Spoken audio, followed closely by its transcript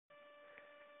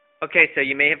Okay, so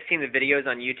you may have seen the videos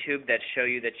on YouTube that show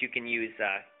you that you can use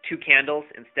two candles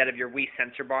instead of your Wii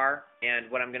sensor bar, and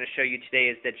what I'm going to show you today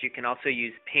is that you can also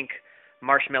use pink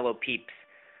Marshmallow Peeps.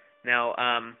 Now,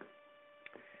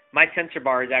 my sensor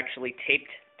bar is actually taped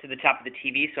to the top of the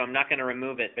TV, so I'm not going to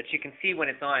remove it, but you can see when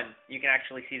it's on, you can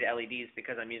actually see the LEDs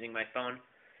because I'm using my phone.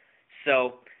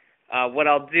 So what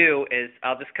I'll do is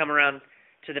I'll just come around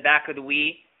to the back of the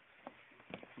Wii.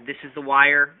 This is the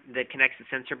wire that connects the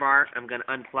sensor bar. I'm going to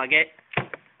unplug it.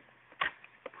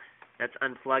 That's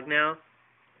unplugged now.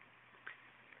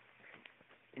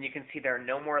 And you can see there are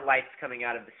no more lights coming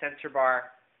out of the sensor bar.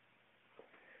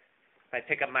 If I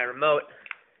pick up my remote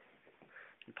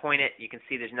and point it, you can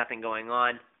see there's nothing going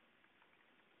on.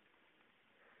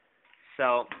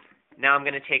 So now I'm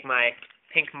going to take my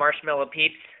pink Marshmallow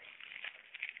Peeps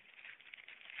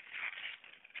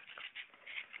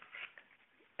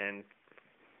and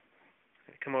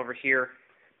come over here.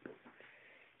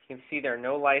 You can see there are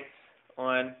no lights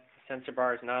on. The sensor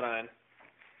bar is not on.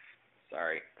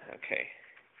 Sorry. Okay.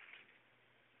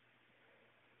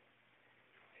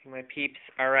 See my Peeps.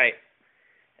 All right.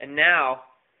 And now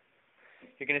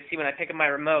you're going to see when I pick up my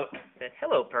remote that,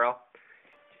 hello, Pearl.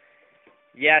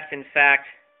 Yes, in fact,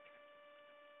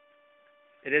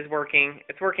 it is working.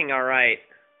 It's working all right.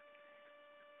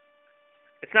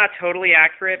 It's not totally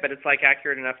accurate, but it's like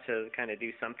accurate enough to kind of do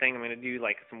something. I'm going to do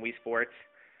like some Wii Sports.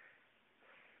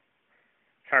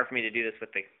 It's hard for me to do this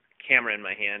with the camera in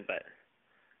my hand, but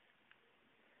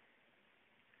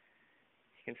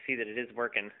you can see that it is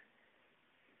working.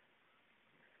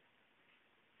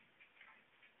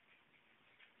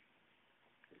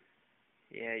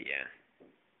 Yeah.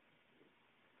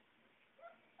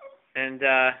 And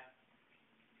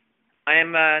I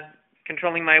am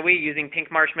controlling my Wii using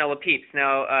pink Marshmallow Peeps.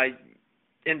 Now,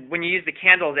 and when you use the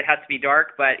candles, it has to be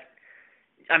dark, but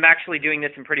I'm actually doing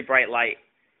this in pretty bright light.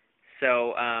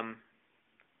 So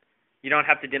you don't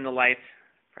have to dim the lights.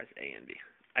 Press A and B.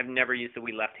 I've never used the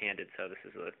Wii left-handed, so this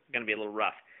is going to be a little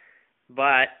rough.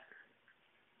 But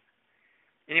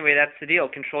anyway, that's the deal.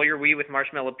 Control your Wii with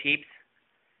Marshmallow Peeps.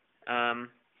 I'm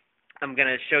going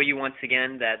to show you once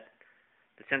again that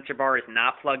the sensor bar is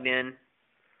not plugged in.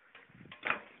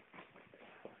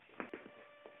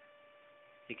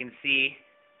 You can see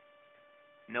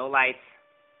no lights.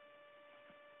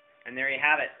 And there you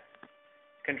have it.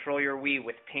 Control your Wii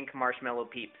with pink Marshmallow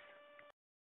Peeps.